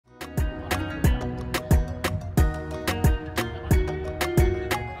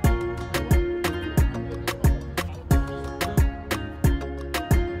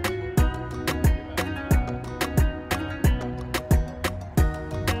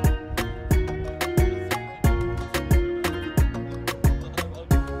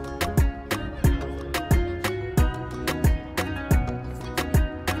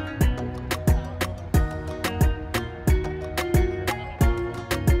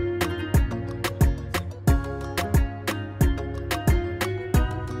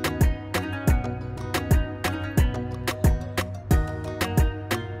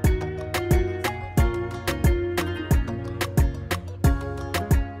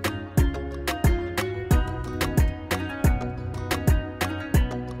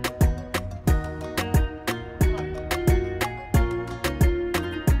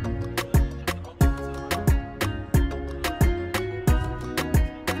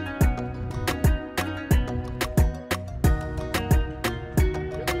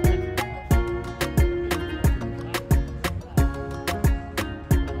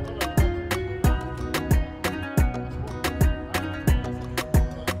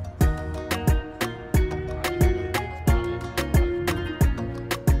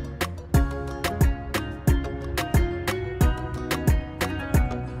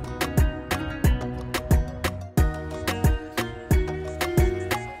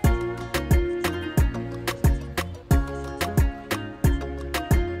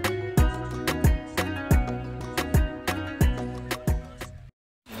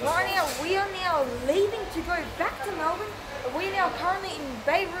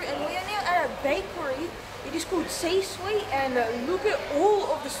Beirut, and we are now at a bakery. It is called C-Sweet, and look at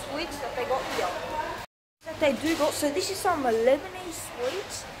all of the sweets that they got here. That they do got. So this is some Lebanese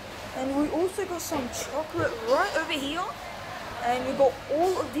sweets, and we also got some chocolate right over here. And we got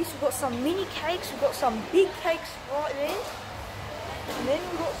all of this. We got some mini cakes. We got some big cakes right there. And then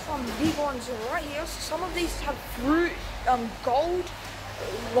we got some big ones right here. So some of these have fruit, gold,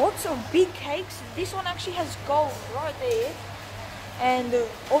 lots of big cakes. This one actually has gold right there. And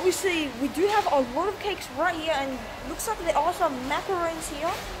obviously we do have a lot of cakes right here, and looks like there are some macarons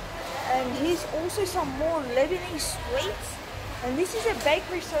here. And here's also some more Lebanese sweets. And this is a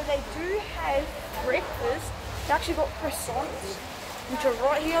bakery, so they do have breakfast. They actually got croissants, which are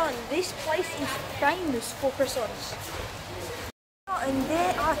right here, and this place is famous for croissants. And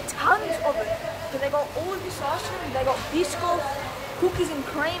there are tons of it. So they got all of this ice cream, they got biscuits, cookies and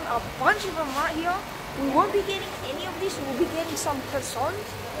cream, a bunch of them right here. We won't be getting any of this, we'll be getting some croissants,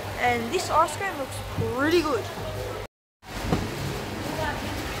 and this ice cream looks pretty good.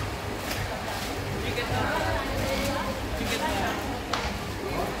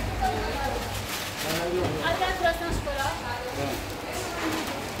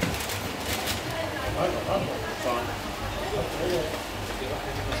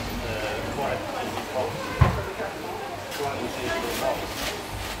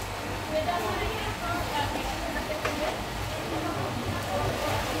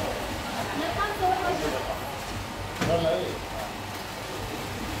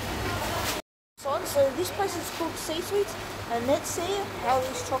 So this place is called C-Sweets, and let's see how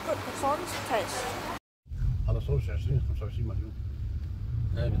these chocolate croissants taste. على صوص 20 25 مليون.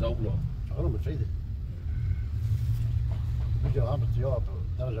 ايه بتاكله. شغاله مفيده. بيجي عم بالطيارة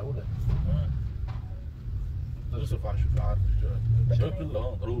درجة أولى. تصرف على شو عارف الشباب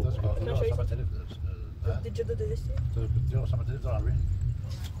كله ضروب. 7000. Did you do this? بالطيارة 7000 درهم.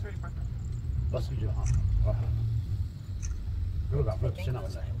 بس يجي راح. يرجع في السنة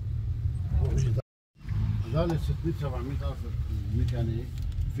ولا هو بيجي ذلك 600 700 ألف ميكانيك.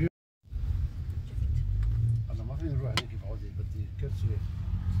 في أنا ما فيني نروح هناك بعودي، بدي كرسي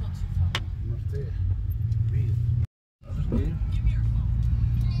مرتاح كبير. عرفت كيف؟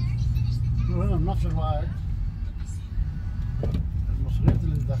 وهنا بنفس الوقت المصريات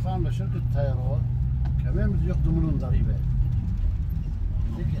اللي دفعنا لشركة الطيران كمان بده ياخذوا منهم ضريبة.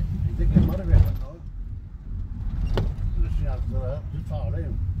 هذيك المرة بيعملوا الشيء على الطيران بيدفعوا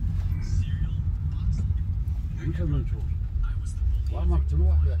عليهم. يمكن ما نشوف. وأما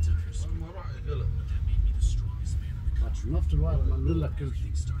بتروح لا تدفع. ما راح يغلق. بنفس الوقت بنعمل لك كل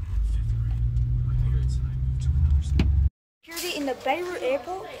شيء. Security in the Beirut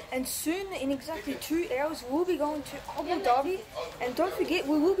airport, and soon in exactly 2 hours we'll be going to Abu Dhabi. And don't forget,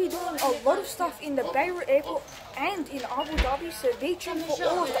 we will be doing a lot of stuff in the Beirut airport and in Abu Dhabi, so be tuned for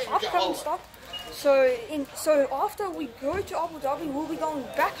all of the upcoming stuff. So after we go to Abu Dhabi, we'll be going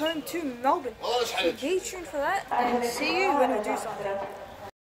back home to Melbourne. So be tuned for that, and see you when we do something.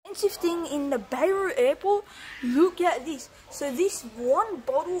 Expensive thing in the Beirut airport, look at this. So this one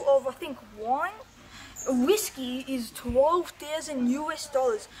bottle of, I think, wine, whiskey is 12,000 US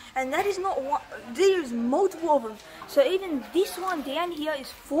dollars, and that is not one, there is multiple of them. So even this one down here is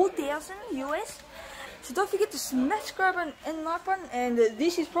 4,000 US. So don't forget to smash, subscribe and like button. And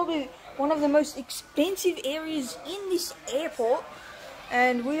this is probably one of the most expensive areas in this airport,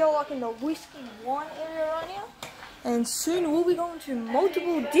 and we are like in the whiskey wine area right now. And soon we'll be going to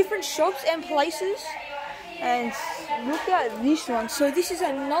multiple different shops and places. And look at this one. So this is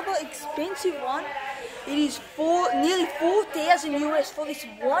another expensive one. It is nearly 4,000 US for this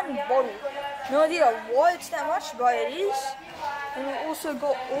one bottle. No idea why it's that much, but it is. And we also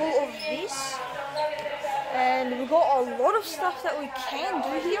got all of this. And we got a lot of stuff that we can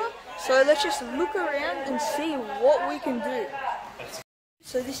do here. So let's just look around and see what we can do.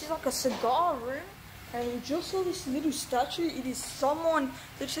 So this is like a cigar room. And we just saw this little statue. It is someone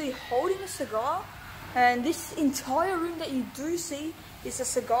literally holding a cigar. And this entire room that you do see is a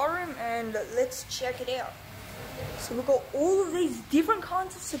cigar room, and let's check it out. So we've got all of these different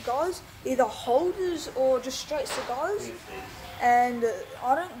kinds of cigars, either holders or just straight cigars. And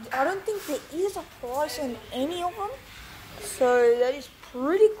I don't think there is a price on any of them. So that is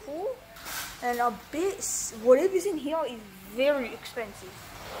pretty cool. And I bet whatever's in here is very expensive.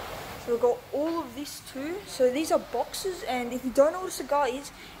 So we've got all of this too. So these are boxes, and if you don't know what a cigar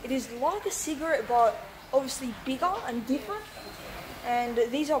is, it is like a cigarette but obviously bigger and different. And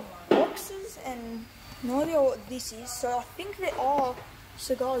these are boxes, and no idea what this is. So I think there are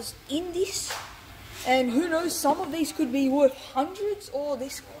cigars in this, and who knows, some of these could be worth hundreds, or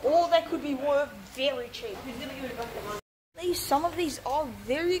they could be worth very cheap. Some of these are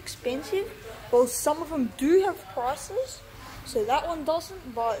very expensive. Well, some of them do have prices. So that one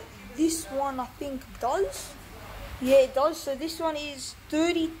doesn't, but this one I think does. Yeah, it does. So this one is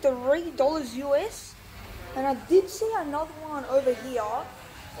 $33 US. And I did see another one over here.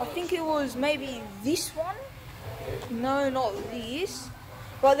 I think it was maybe this one. No, not this.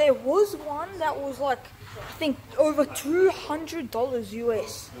 But there was one that was like, I think over $200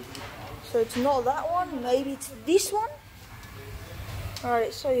 US. So it's not that one, maybe it's this one.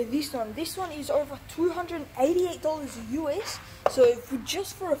 Alright, so this one is over $288 US. So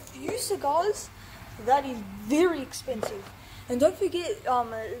just for a few cigars, that is very expensive. And don't forget,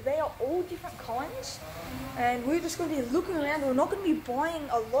 they are all different kinds. And we're just going to be looking around. We're not going to be buying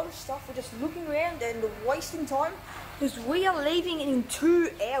a lot of stuff. We're just looking around and wasting time. Because we are leaving in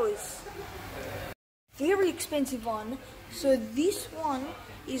 2 hours. Very expensive one. So this one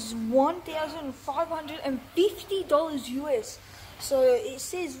is $1,550 US. So it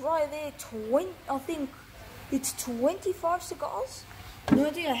says right there, I think it's 25 cigars. No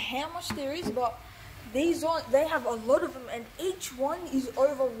idea how much there is, but they have a lot of them, and each one is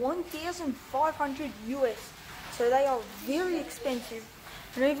over 1,500 US. So they are very expensive.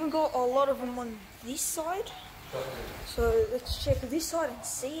 And I even got a lot of them on this side. So let's check this side and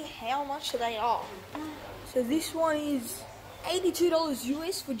see how much they are. So this one is $82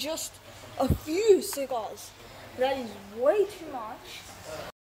 US for just a few cigars. That is way too much.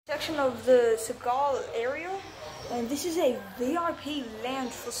 Section of the cigar area, and this is a VIP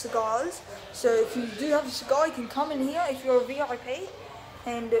lounge for cigars. So if you do have a cigar, you can come in here if you're a VIP.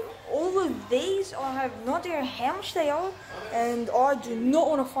 And all of these, I have no idea how much they are, and I do not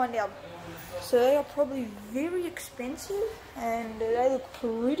want to find out. So they are probably very expensive, and they look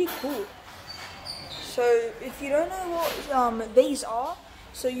pretty cool. So if you don't know what these are,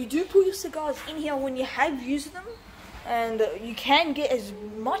 so you do put your cigars in here when you have used them, and you can get as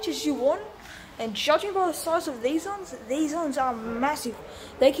much as you want. And judging by the size of these ones are massive.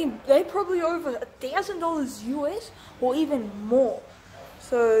 They probably over $1,000 US or even more.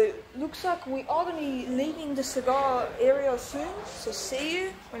 So looks like we are going to be leaving the cigar area soon. So see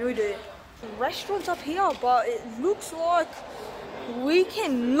you when we do. Restaurants up here, but it looks like we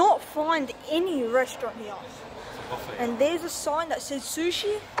cannot find any restaurant here. And there's a sign that says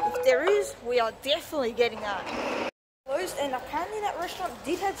sushi. If there is, we are definitely getting that. Closed, and apparently that restaurant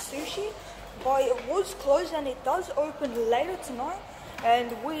did have sushi, but it was closed, and it does open later tonight.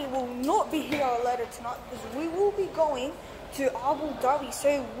 And we will not be here later tonight because we will be going to Abu Dhabi.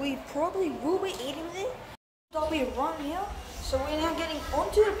 So we probably will be eating there. Dhabi right here. So we're now getting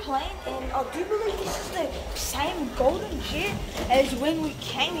onto the plane, and I do believe this is the same golden jet as when we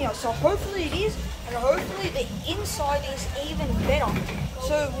came here. So hopefully it is, and hopefully the inside is even better.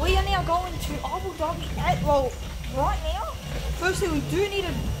 So we are now going to Abu Dhabi right now. Firstly, we do need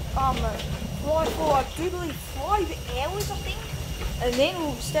to fly for, I do believe, 5 hours, I think. And then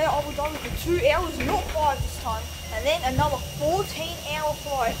we'll stay at Abu Dhabi for 2 hours, not 5 this time. And then another 14-hour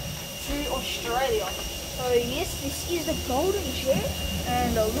flight to Australia. So yes, this is the golden jet,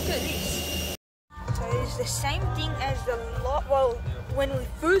 and look at this. So it's the same thing as when we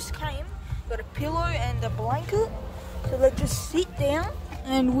first came. Got a pillow and a blanket. So let's just sit down,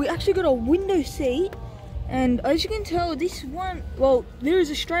 and we actually got a window seat. And as you can tell, this one, there is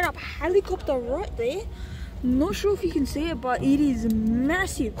a straight up helicopter right there. Not sure if you can see it, but it is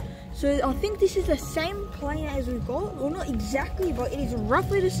massive. So I think this is the same plane as we got. Well, not exactly, but it is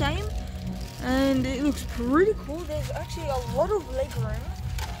roughly the same. And it looks pretty cool. There's actually a lot of leg room.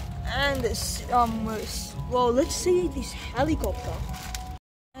 And let's see this helicopter.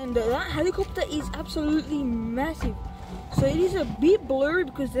 And that helicopter is absolutely massive. So it is a bit blurry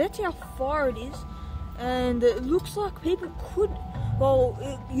because that's how far it is. And it looks like people could,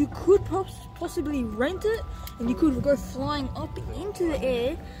 you could possibly rent it, and you could go flying up into the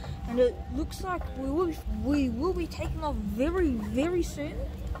air. And it looks like we will be taking off very, very soon.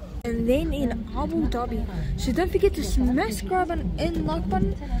 And then in Abu Dhabi. So don't forget to smash subscribe and like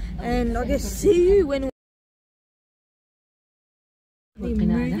button. And I guess see you when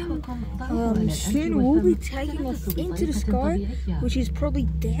soon we'll be taking off into the sky, which is probably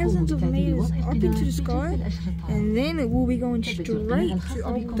thousands of meters up into the sky, and then we'll be going straight to Abu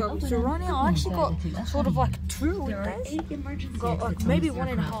Dhabi. So right now I actually got sort of like 2 windows, got like maybe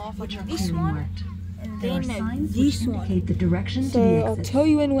 1.5, like this one and then this one. So I'll tell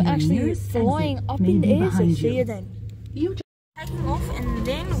you when we're actually flying up in the air, so see you then. Taking off, and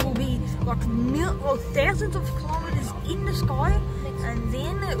then we'll be like thousands of kilometers in the sky, and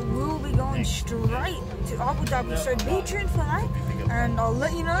then we'll be going straight to Abu Dhabi. So be tuned for that, and I'll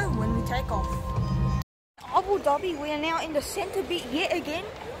let you know when we take off. Abu Dhabi. We are now in the centre bit yet again.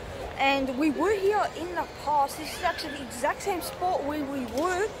 And we were here in the past. This is actually the exact same spot where we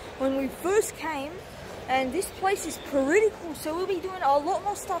were when we first came. And this place is pretty cool. So we'll be doing a lot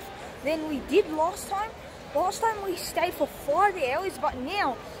more stuff than we did last time. Last time we stayed for 5 hours, but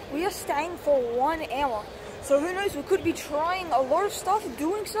now we are staying for 1 hour. So who knows, we could be trying a lot of stuff,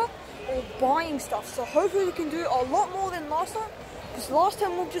 doing stuff, or buying stuff. So hopefully we can do a lot more than last time. Because last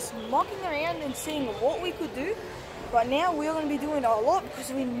time we were just mucking around and seeing what we could do. But now we're going to be doing a lot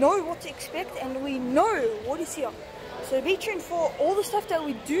because we know what to expect and we know what is here. So be tuned for all the stuff that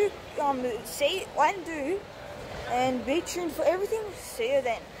we do see and do. And be tuned for everything. See you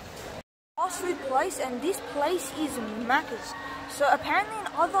then. Fast food place, and this place is Macca's. So apparently in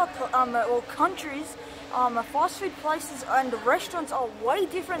other countries, fast food places and restaurants are way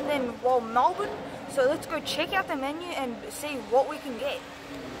different than Melbourne. So let's go check out the menu and see what we can get.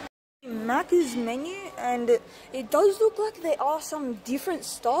 Macca's menu, and it does look like there are some different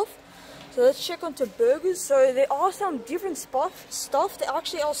stuff. So let's check onto burgers. So there are some different stuff. There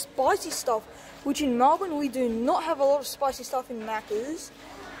actually are spicy stuff, which in Melbourne we do not have a lot of spicy stuff in Macca's.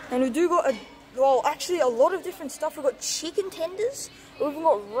 And we do got actually a lot of different stuff. We've got chicken tenders, we've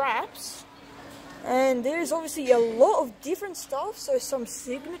got wraps, and there's obviously a lot of different stuff. So some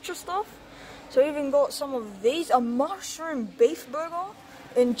signature stuff. So we've even got some of these, a mushroom beef burger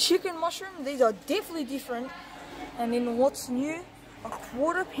and chicken mushroom. These are definitely different. And then what's new, a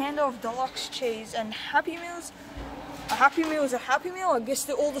quarter pounder of deluxe cheese and Happy Meals. A Happy Meal is a Happy Meal. I guess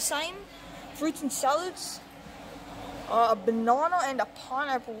they're all the same. Fruits and salads. A banana and a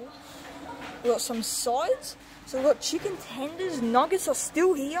pineapple. We've got some sides. So we've got chicken tenders, nuggets are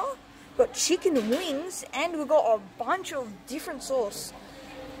still here. We've got chicken wings, and we've got a bunch of different sauce.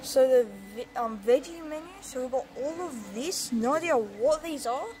 So the veggie menu, so we've got all of this. No idea what these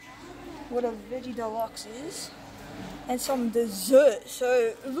are. What a veggie deluxe is. And some dessert.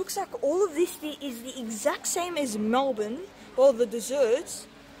 So it looks like all of this is the exact same as Melbourne. Well, the desserts.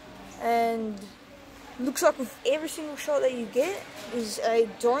 And looks like with every single shot that you get is a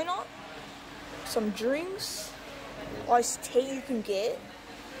donut, some drinks, iced tea you can get,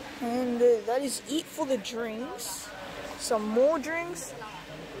 and that is it for the drinks. Some more drinks.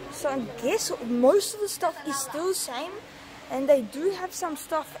 So I guess most of the stuff is still the same, and they do have some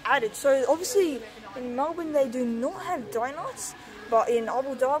stuff added. So obviously in Melbourne they do not have donuts, but in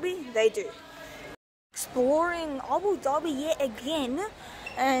Abu Dhabi they do. Exploring Abu Dhabi yet again.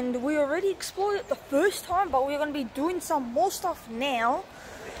 And we already explored it the first time, but we're going to be doing some more stuff now.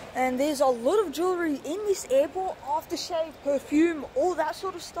 And there's a lot of jewelry in this airport, aftershave, perfume, all that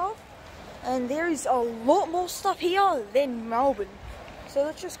sort of stuff. And there is a lot more stuff here than Melbourne. So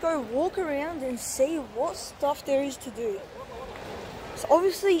let's just go walk around and see what stuff there is to do. So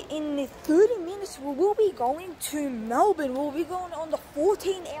obviously in the 30 minutes we will be going to Melbourne. We'll be going on the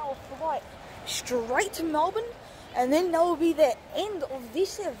 14-hour flight straight to Melbourne. And then that will be the end of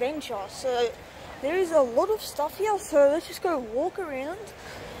this adventure. So there is a lot of stuff here. So let's just go walk around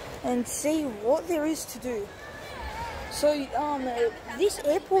and see what there is to do. So this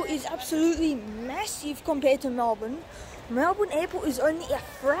airport is absolutely massive compared to Melbourne. Melbourne airport is only a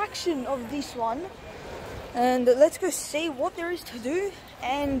fraction of this one. And let's go see what there is to do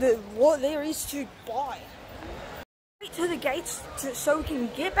and what there is to buy. Straight to the gates so we can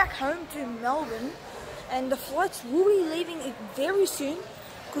get back home to Melbourne. And the flights will be leaving very soon,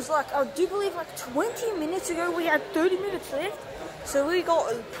 because I do believe 20 minutes ago we had 30 minutes left, so we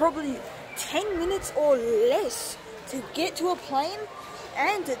got probably 10 minutes or less to get to a plane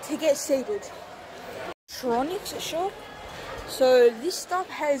and to get seated. Electronics shop. So this stuff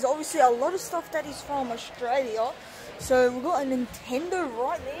has obviously a lot of stuff that is from Australia. So we've got a Nintendo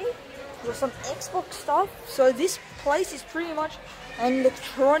right there. We've got some Xbox stuff. So this place is pretty much an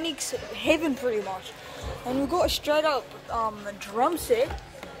electronics heaven pretty much. And we've got a straight up drum set.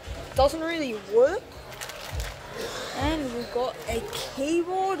 Doesn't really work. And we've got a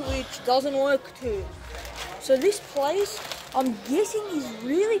keyboard which doesn't work too. So this place, I'm guessing, is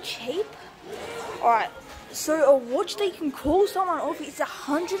really cheap. Alright, so a watch that you can call someone off is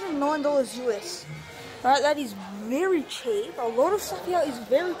 $109 US. Alright, that is very cheap. A lot of stuff here is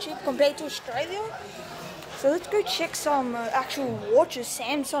very cheap compared to Australia. So let's go check some actual watches,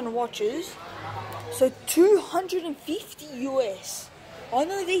 Samsung watches. So $250 US. I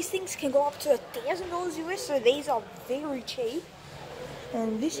know these things can go up to $1,000 US, so these are very cheap.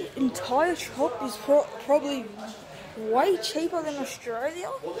 And this entire shop is probably way cheaper than Australia.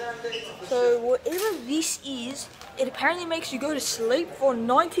 So whatever this is, it apparently makes you go to sleep for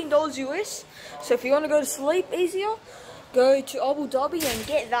 $19 US. So if you want to go to sleep easier, go to Abu Dhabi and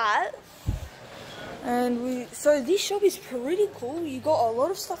get that. And so this shop is pretty cool. You got a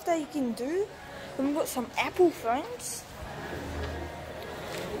lot of stuff that you can do. And we've got some Apple phones,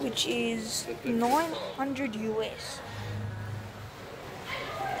 which is 900 US.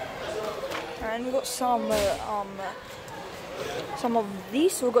 And we've got some of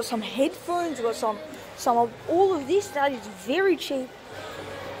this. We've got some headphones. We've got some of all of this that is very cheap.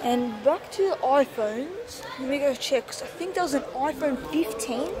 And back to the iPhones. Let me go check. I think there was an iPhone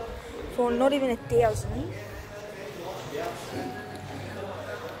 15 for not even 1,000.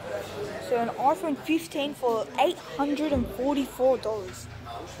 So an iPhone 15 for $844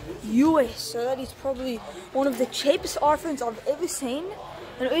 US. So that is probably one of the cheapest iPhones I've ever seen.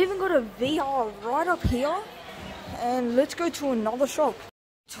 And we even got a VR right up here. And let's go to another shop.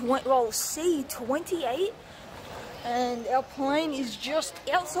 C28. And our plane is just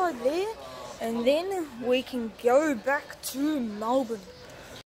outside there. And then we can go back to Melbourne.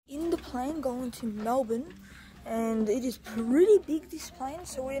 In the plane going to Melbourne. And it is pretty big, this plane,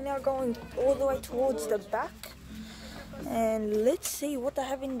 so we're now going all the way towards the back. And let's see what they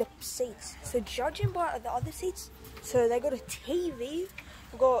have in the seats. So judging by the other seats, so they got a TV,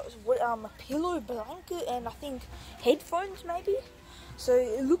 we've got a pillow, blanket, and I think headphones maybe. So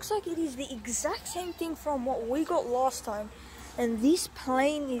it looks like it is the exact same thing from what we got last time. And this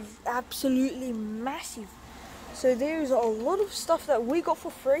plane is absolutely massive. So there's a lot of stuff that we got for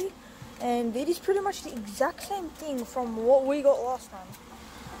free. And it is pretty much the exact same thing from what we got last time.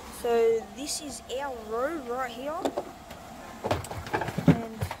 So this is our row right here.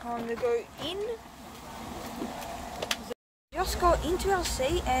 And time to go in. Just got into our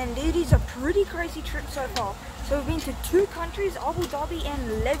seat and it is a pretty crazy trip so far. So we've been to 2 countries, Abu Dhabi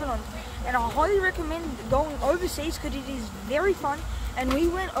and Lebanon. And I highly recommend going overseas because it is very fun. And we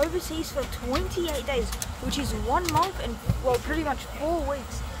went overseas for 28 days, which is 1 month and, well, pretty much 4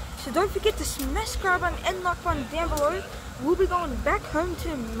 weeks. So don't forget to smash subscribe button and like button down below. We'll be going back home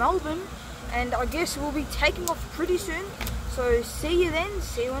to Melbourne, and I guess we'll be taking off pretty soon. So see you then,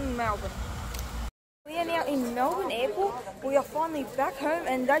 see you in Melbourne. We are now in Melbourne Airport. We are finally back home,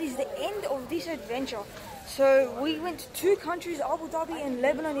 and that is the end of this adventure. So we went to 2 countries, Abu Dhabi and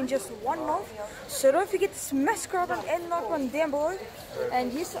Lebanon, in just 1 month. So don't forget to smash subscribe button and like button down below.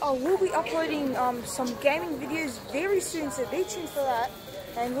 And yes, I will be uploading some gaming videos very soon, so be tuned for that.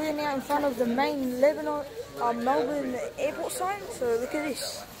 And we're now in front of the main Lebanon, Melbourne airport sign. So look at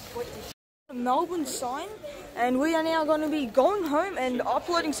this. Melbourne sign. And we are now going to be going home and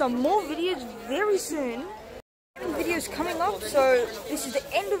uploading some more videos very soon. Videos coming up. So this is the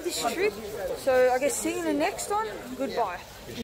end of this trip. So I guess see you in the next one. Goodbye.